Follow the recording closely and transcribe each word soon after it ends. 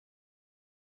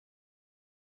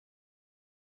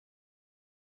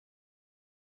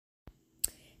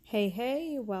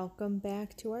Hey, welcome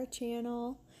back to our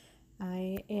channel.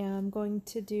 I am going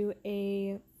to do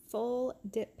a full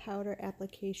dip powder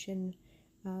application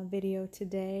video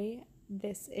today.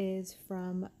 This is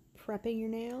from prepping your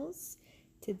nails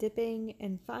to dipping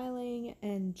and filing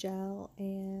and gel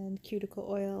and cuticle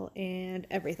oil and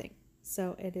everything.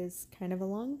 So it is kind of a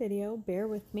long video, bear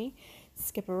with me.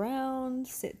 Skip around,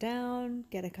 sit down,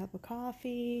 get a cup of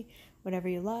coffee, whatever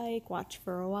you like, watch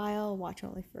for a while, watch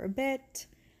only for a bit,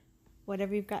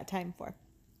 whatever you've got time for.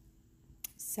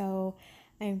 So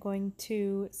I'm going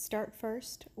to start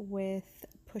first with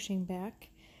pushing back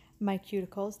my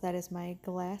cuticles. That is my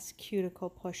glass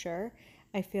cuticle pusher.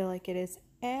 I feel like it is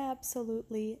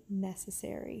absolutely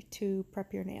necessary to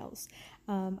prep your nails.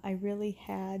 I really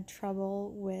had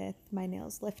trouble with my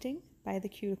nails lifting by the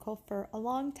cuticle for a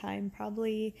long time,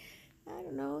 probably, I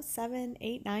don't know, 7,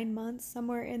 8, 9 months,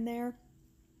 somewhere in there,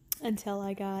 until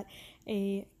I got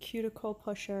a cuticle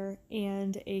pusher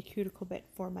and a cuticle bit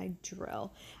for my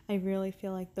drill. I really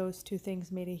feel like those two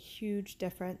things made a huge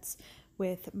difference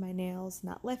with my nails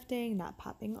not lifting, not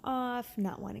popping off,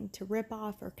 not wanting to rip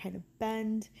off or kind of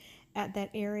bend at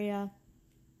that area.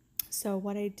 So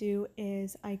what I do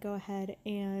is I go ahead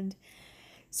and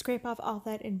scrape off all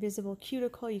that invisible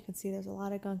cuticle. You can see there's a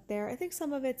lot of gunk there. I think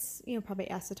some of it's, probably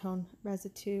acetone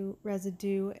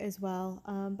residue as well,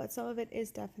 but some of it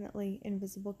is definitely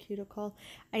invisible cuticle.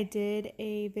 I did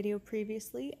a video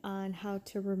previously on how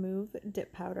to remove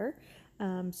dip powder,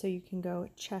 so you can go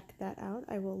check that out.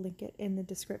 I will link it in the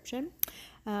description.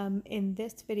 In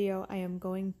this video, I am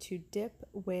going to dip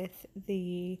with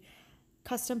the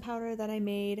custom powder that I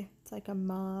made. It's like a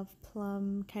mauve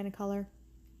plum kind of color.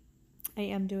 I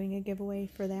am doing a giveaway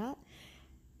for that.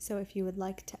 So if you would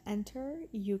like to enter,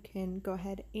 you can go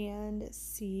ahead and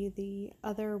see the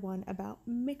other one about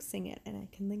mixing it, and I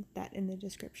can link that in the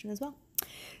description as well.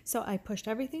 So I pushed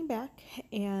everything back,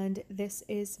 and this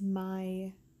is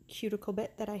my cuticle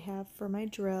bit that I have for my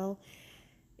drill.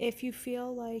 If you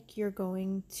feel like you're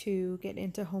going to get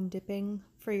into home dipping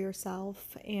for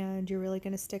yourself and you're really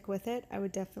going to stick with it, I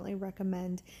would definitely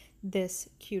recommend this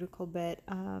cuticle bit.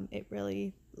 It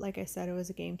really, like I said, it was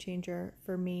a game changer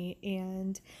for me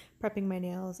and prepping my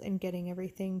nails and getting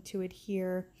everything to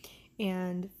adhere,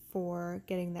 and for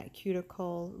getting that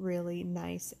cuticle really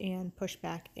nice and pushed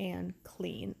back and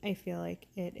clean. I feel like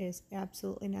it is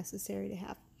absolutely necessary to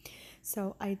have.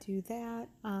 So I do that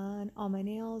on all my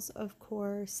nails, of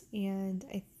course, and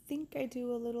I think I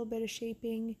do a little bit of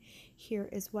shaping here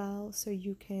as well, so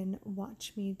you can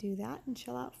watch me do that and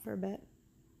chill out for a bit.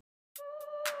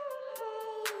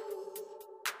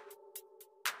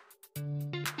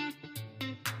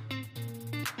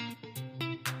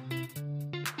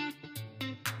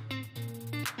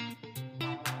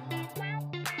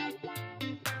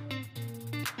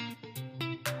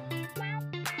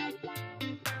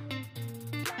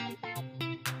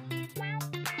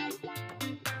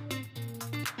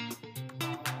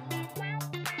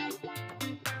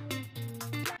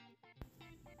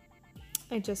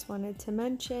 I just wanted to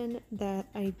mention that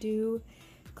I do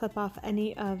clip off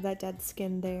any of that dead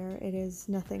skin there. It is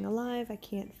nothing alive. I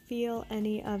can't feel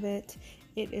any of it.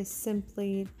 It is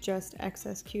simply just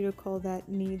excess cuticle that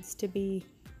needs to be,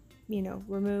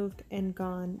 removed and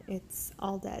gone. It's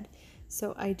all dead.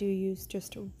 So I do use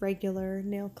just regular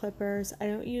nail clippers. I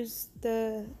don't use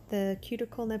the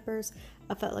cuticle nippers.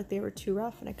 I felt like they were too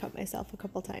rough and I cut myself a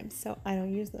couple times, so I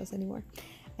don't use those anymore.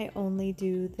 I only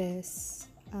do this.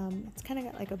 It's kind of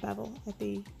got like a bevel at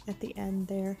the end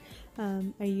there.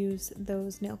 I use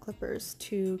those nail clippers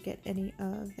to get any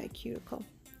of that cuticle.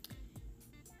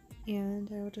 And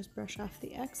I will just brush off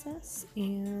the excess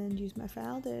and use my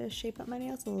file to shape up my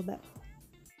nails a little bit.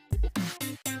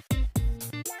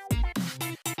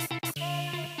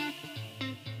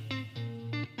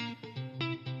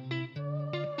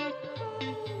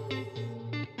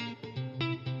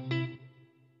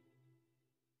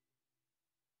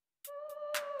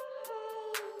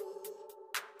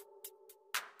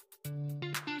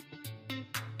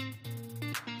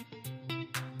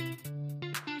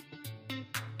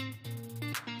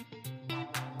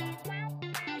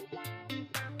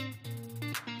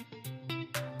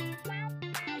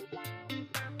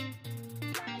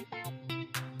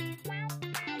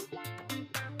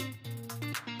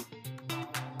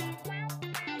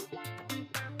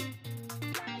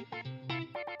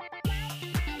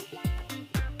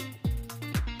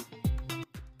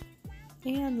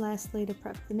 And lastly, to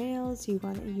prep the nails, you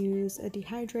want to use a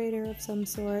dehydrator of some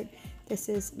sort. This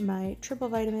is my triple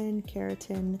vitamin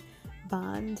keratin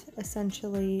bond.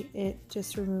 Essentially, it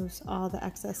just removes all the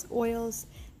excess oils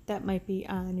that might be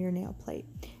on your nail plate.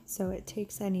 So it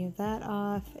takes any of that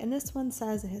off. And this one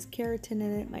says it has keratin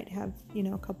in it, might have, you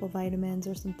know, a couple vitamins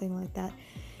or something like that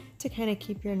to kind of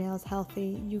keep your nails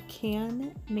healthy. You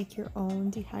can make your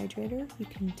own dehydrator. You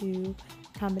can do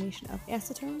a combination of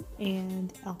acetone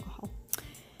and alcohol.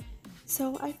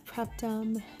 So I've prepped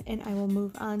them, and I will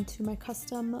move on to my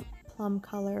custom plum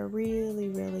color.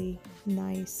 Really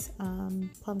nice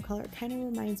plum color. It kind of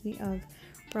reminds me of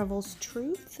Revel's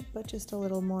Truth, but just a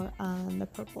little more on the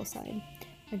purple side.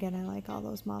 Again, I like all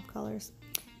those mauve colors.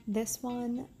 This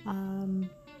one,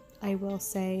 I will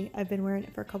say, I've been wearing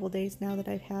it for a couple days now that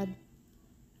I've had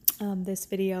this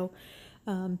video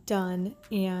done,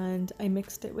 and I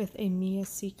mixed it with a Mia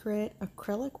Secret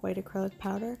white acrylic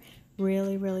powder.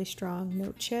 Really strong,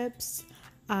 no chips.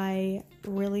 I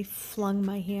really flung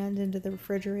my hand into the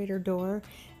refrigerator door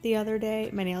the other day.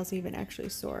 My nails even actually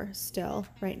sore still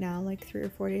right now, like 3 or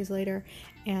 4 days later,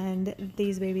 and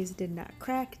these babies did not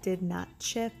crack, did not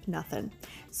chip, nothing.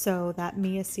 So that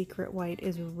Mia Secret white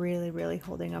is really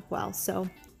holding up well. So if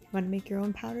you want to make your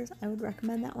own powders, I would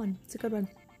recommend that one. It's a good one.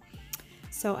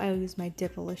 So I will use my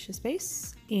Dipalicious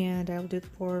base, and I will do the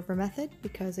pour over method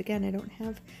because, again, I don't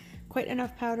have quite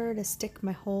enough powder to stick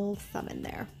my whole thumb in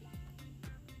there.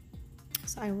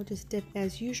 So I will just dip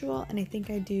as usual, and I think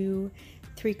I do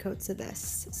 3 coats of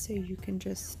this, so you can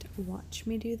just watch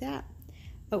me do that.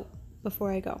 Oh,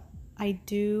 before I go, I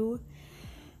did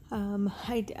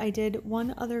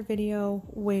one other video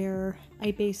where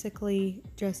I basically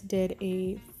just did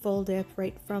a full dip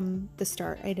right from the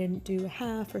start. I didn't do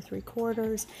half or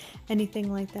 3/4, anything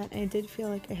like that. And I did feel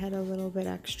like I had a little bit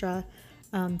extra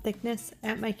thickness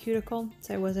at my cuticle,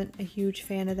 so I wasn't a huge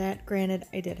fan of that. Granted,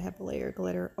 I did have a layer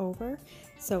glitter over,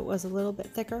 so it was a little bit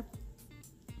thicker.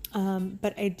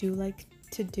 But I do like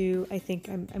to do, I think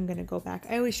I'm gonna go back.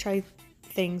 I always try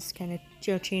things, kind of,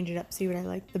 you know, change it up, see what I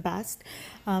like the best.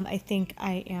 I think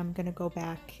I am gonna go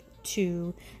back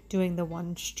to doing the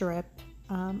one strip.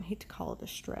 I hate to call it a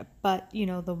strip, but you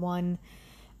know, the one,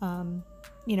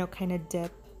 you know, kind of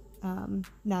dip,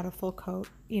 not a full coat,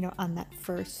 you know, on that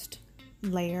first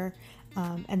layer,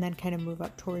 and then kind of move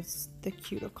up towards the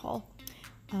cuticle.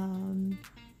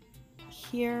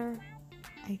 Here,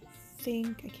 I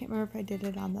can't remember if I did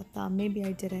it on the thumb, maybe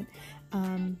I didn't,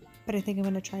 but I think I'm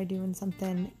going to try doing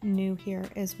something new here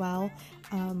as well.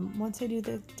 Once I do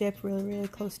the dip really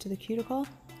close to the cuticle,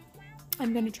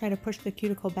 I'm going to try to push the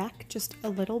cuticle back just a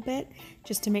little bit,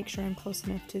 just to make sure I'm close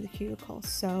enough to the cuticle.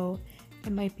 So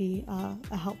it might be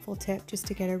a helpful tip just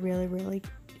to get a really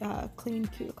clean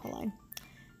cuticle line.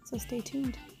 So stay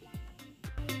tuned.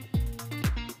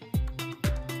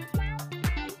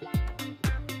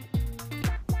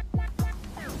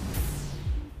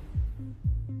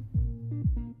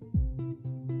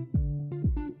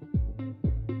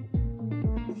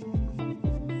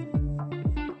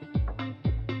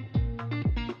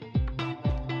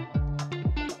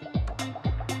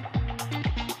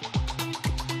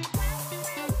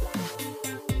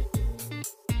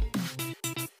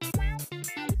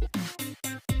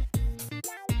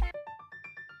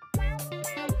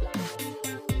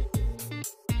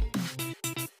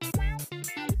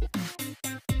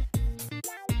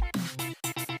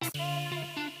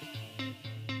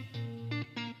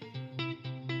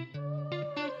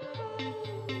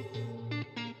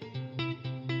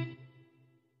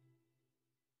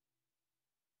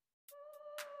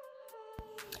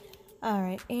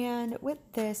 Alright, and with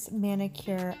this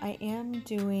manicure, I am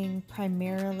doing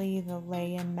primarily the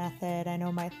lay-in method. I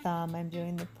know my thumb, I'm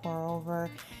doing the pour over,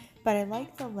 but I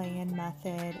like the lay-in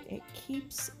method. It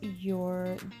keeps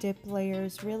your dip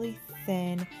layers really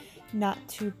thin, not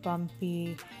too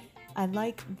bumpy. I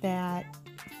like that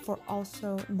for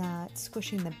also not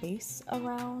squishing the base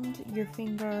around your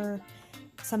finger.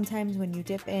 Sometimes when you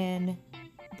dip in,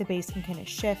 the base can kind of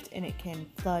shift and it can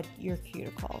flood your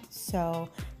cuticle. So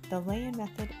the lay-in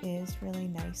method is really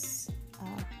nice,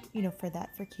 you know, for that,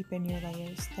 for keeping your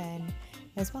layers thin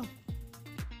as well.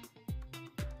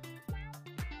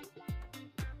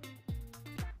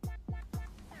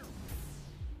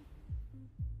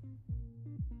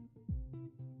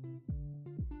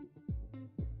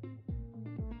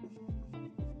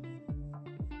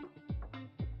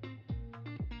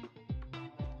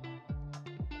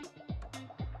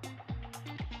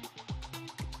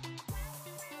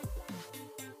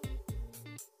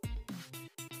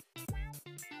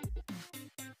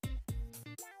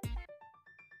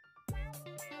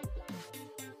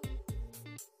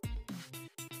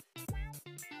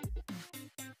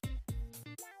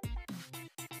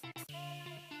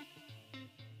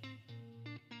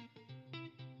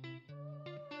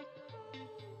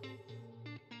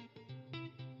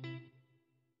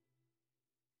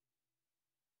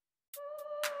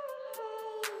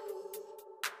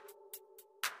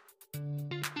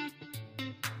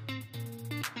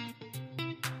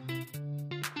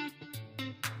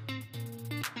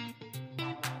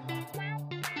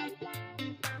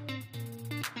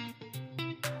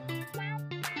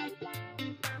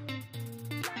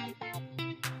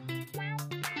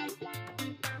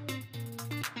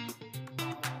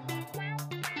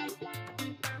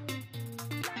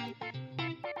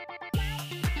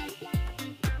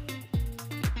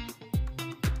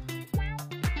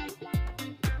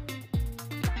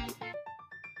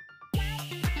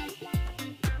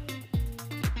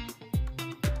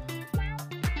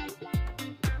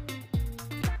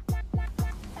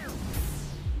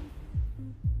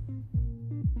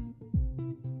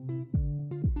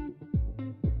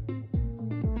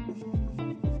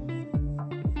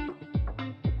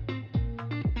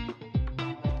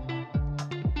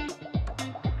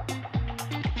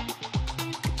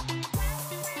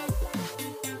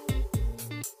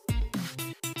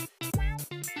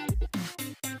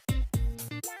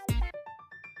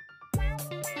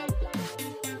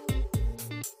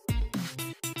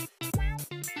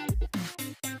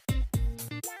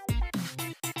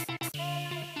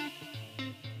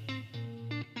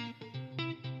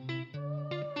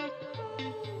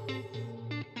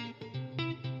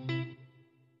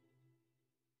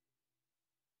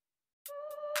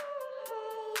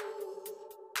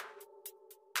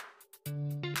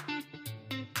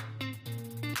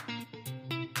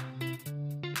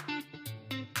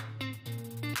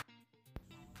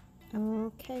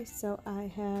 Okay, so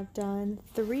I have done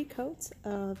 3 coats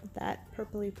of that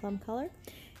purpley plum color,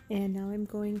 and now I'm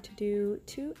going to do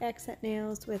 2 accent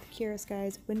nails with Kiara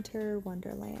Sky's Winter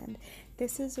Wonderland.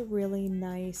 This is a really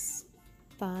nice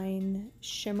fine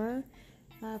shimmer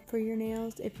for your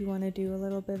nails if you want to do a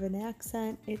little bit of an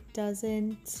accent. It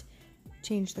doesn't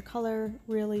change the color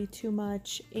really too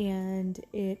much, and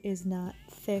it is not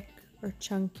thick or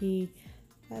chunky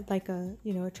like a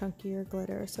chunkier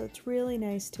glitter. So it's really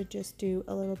nice to just do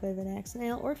a little bit of an accent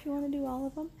nail, or if you want to do all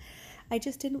of them. I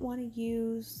just didn't want to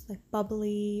use like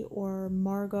Bubbly or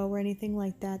Margot or anything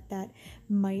like that that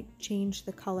might change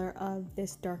the color of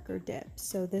this darker dip.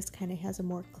 So this kind of has a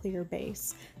more clear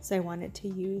base, so I wanted to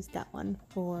use that one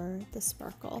for the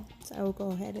sparkle. So I will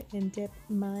go ahead and dip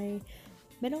my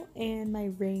middle and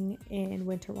my ring in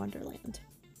Winter Wonderland.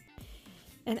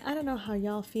 And I don't know how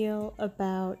y'all feel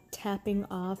about tapping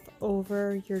off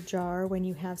over your jar when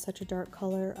you have such a dark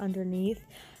color underneath.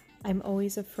 I'm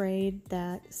always afraid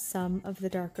that some of the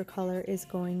darker color is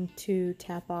going to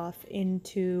tap off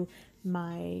into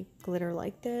my glitter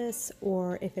like this,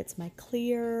 or if it's my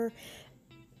clear,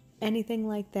 anything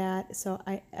like that. So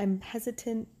I'm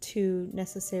hesitant to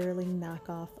necessarily knock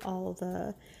off all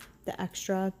the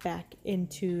extra back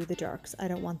into the jar, because I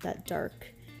don't want that dark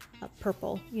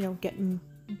purple, getting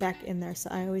back in there. So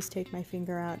I always take my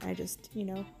finger out and I just,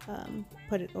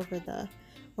 put it over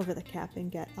the cap and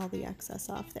get all the excess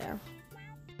off there.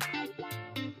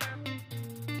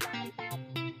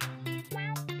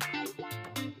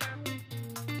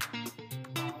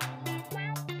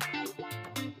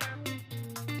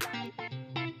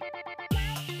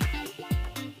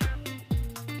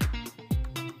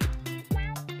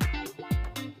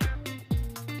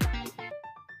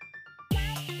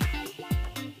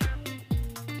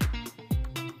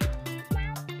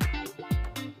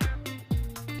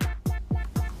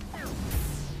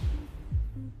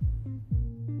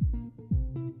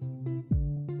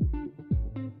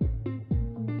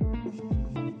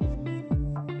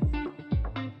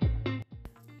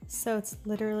 So it's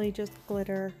literally just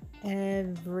glitter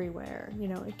everywhere.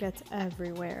 It gets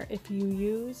everywhere. If you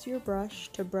use your brush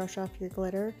to brush off your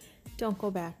glitter, don't go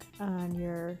back on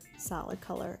your solid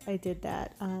color. I did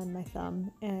that on my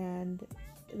thumb and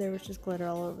there was just glitter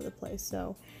all over the place.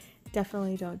 So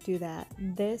definitely don't do that.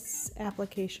 This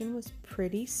application was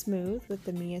pretty smooth with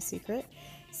the Mia Secret,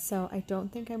 so I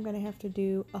don't think I'm going to have to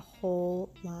do a whole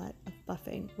lot of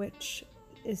buffing, which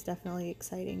is definitely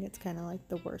exciting. It's kind of like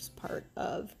the worst part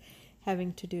of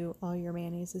having to do all your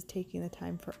manis is taking the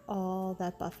time for all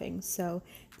that buffing. So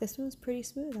this one was pretty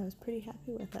smooth. I was pretty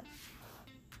happy with it.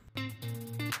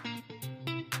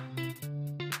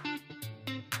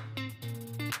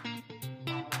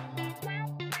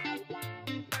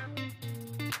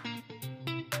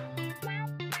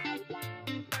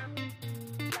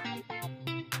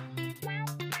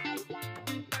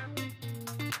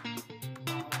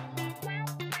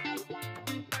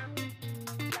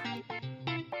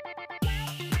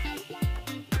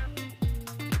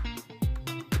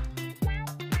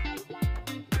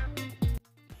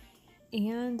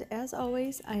 And as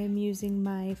always, I am using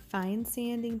my fine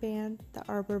sanding band. The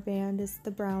Arbor band is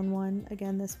the brown one.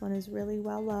 Again, this one is really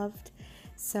well loved.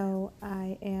 So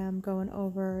I am going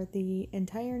over the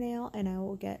entire nail and I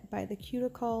will get by the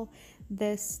cuticle.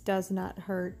 This does not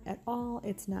hurt at all.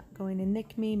 It's not going to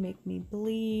nick me, make me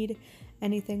bleed,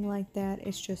 anything like that.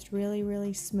 It's just really,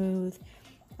 really smooth.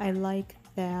 I like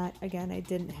that. Again, I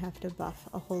didn't have to buff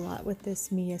a whole lot with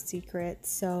this Mia Secret,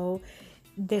 so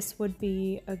this would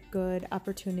be a good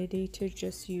opportunity to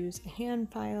just use a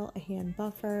hand file, a hand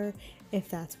buffer, if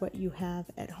that's what you have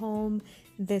at home.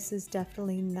 This is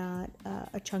definitely not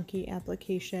a chunky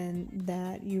application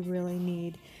that you really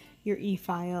need your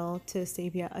e-file to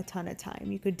save you a ton of time.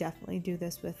 You could definitely do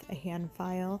this with a hand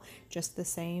file just the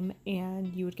same,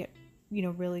 and you would get, you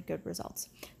know, really good results.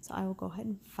 So I will go ahead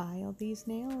and file these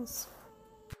nails.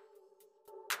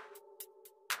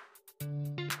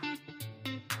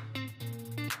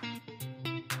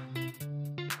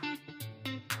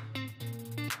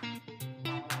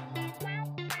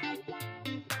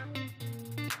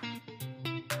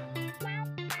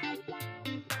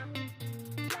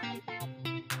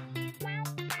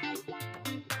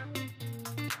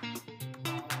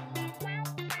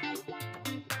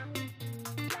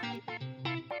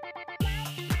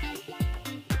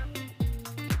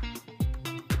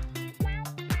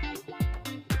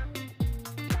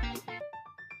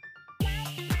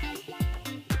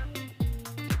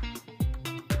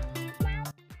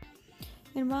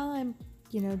 And while I'm,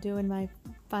 doing my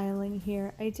filing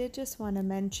here, I did just want to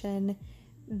mention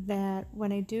that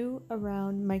when I do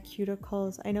around my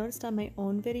cuticles, I noticed on my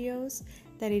own videos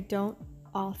that I don't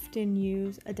often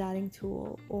use a dotting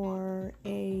tool or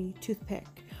a toothpick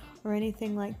or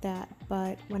anything like that,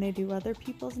 but when I do other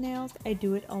people's nails, I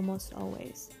do it almost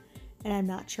always. And I'm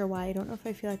not sure why. I don't know if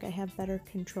I feel like I have better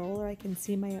control or I can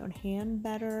see my own hand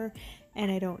better and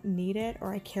I don't need it,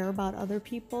 or I care about other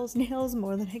people's nails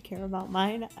more than I care about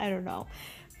mine. I don't know.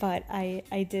 But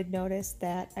I did notice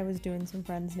that I was doing some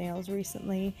friends' nails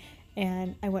recently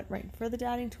and I went right for the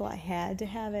dotting tool. I had to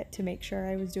have it to make sure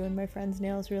I was doing my friends'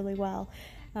 nails really well.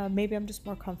 Maybe I'm just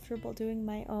more comfortable doing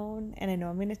my own, and I know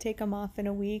I'm going to take them off in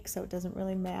a week, so it doesn't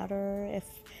really matter if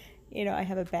I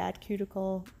have a bad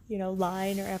cuticle,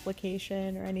 line or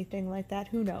application or anything like that.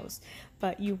 Who knows?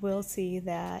 But you will see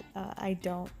that I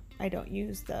don't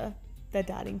use the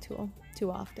dotting tool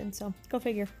too often. So go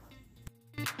figure.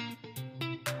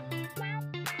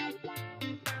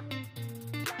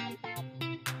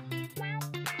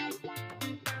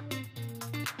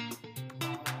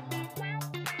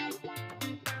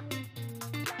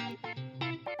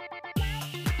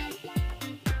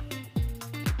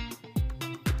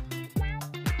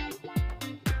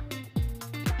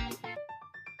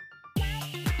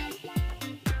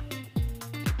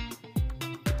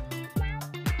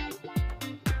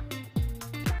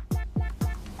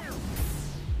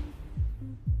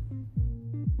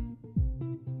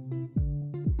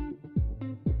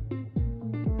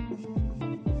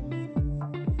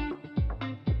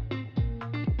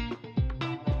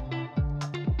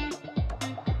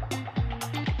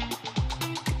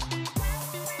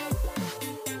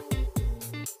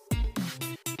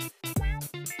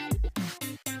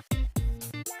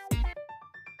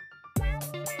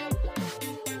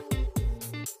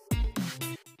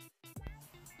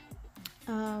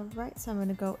 Alright, so I'm going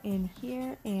to go in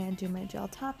here and do my gel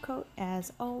top coat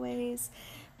as always.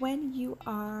 When you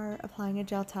are applying a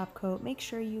gel top coat, make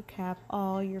sure you cap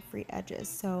all your free edges.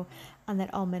 So on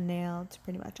that almond nail, it's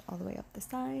pretty much all the way up the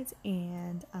sides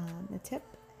and on the tip.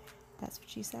 That's what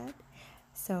she said.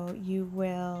 So you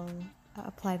will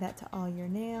apply that to all your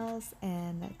nails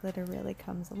and that glitter really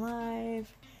comes alive.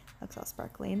 Looks all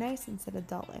sparkly and nice instead of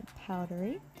dull and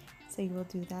powdery. So you will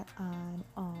do that on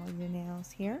all your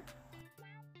nails here.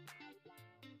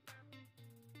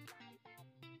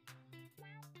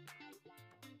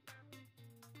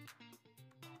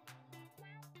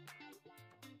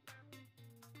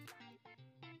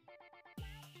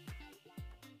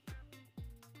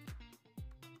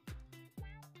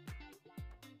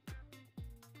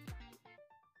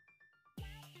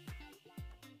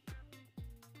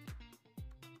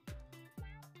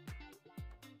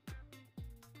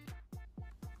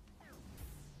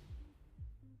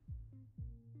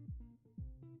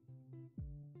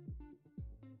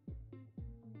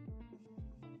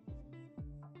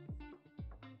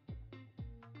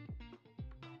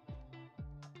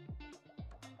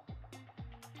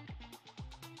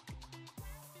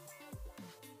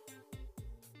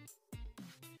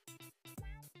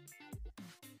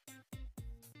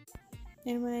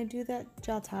 And when I do that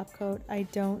gel top coat, I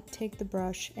don't take the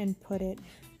brush and put it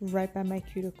right by my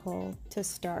cuticle to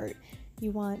start.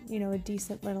 You want, a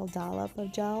decent little dollop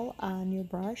of gel on your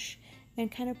brush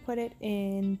and kind of put it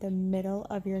in the middle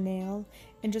of your nail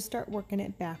and just start working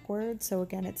it backwards. So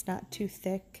again, it's not too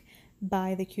thick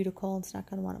by the cuticle. It's not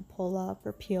going to want to pull up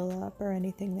or peel up or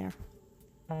anything there.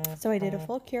 So I did a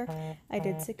full cure. I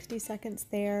did 60 seconds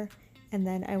there, and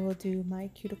then I will do my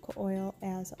cuticle oil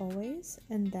as always,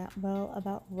 and that will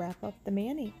about wrap up the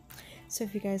mani. So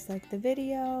if you guys like the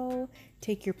video,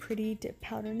 take your pretty dip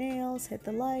powder nails, hit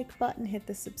the like button, hit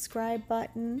the subscribe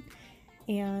button,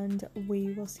 and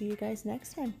we will see you guys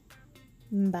next time.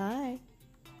 Bye.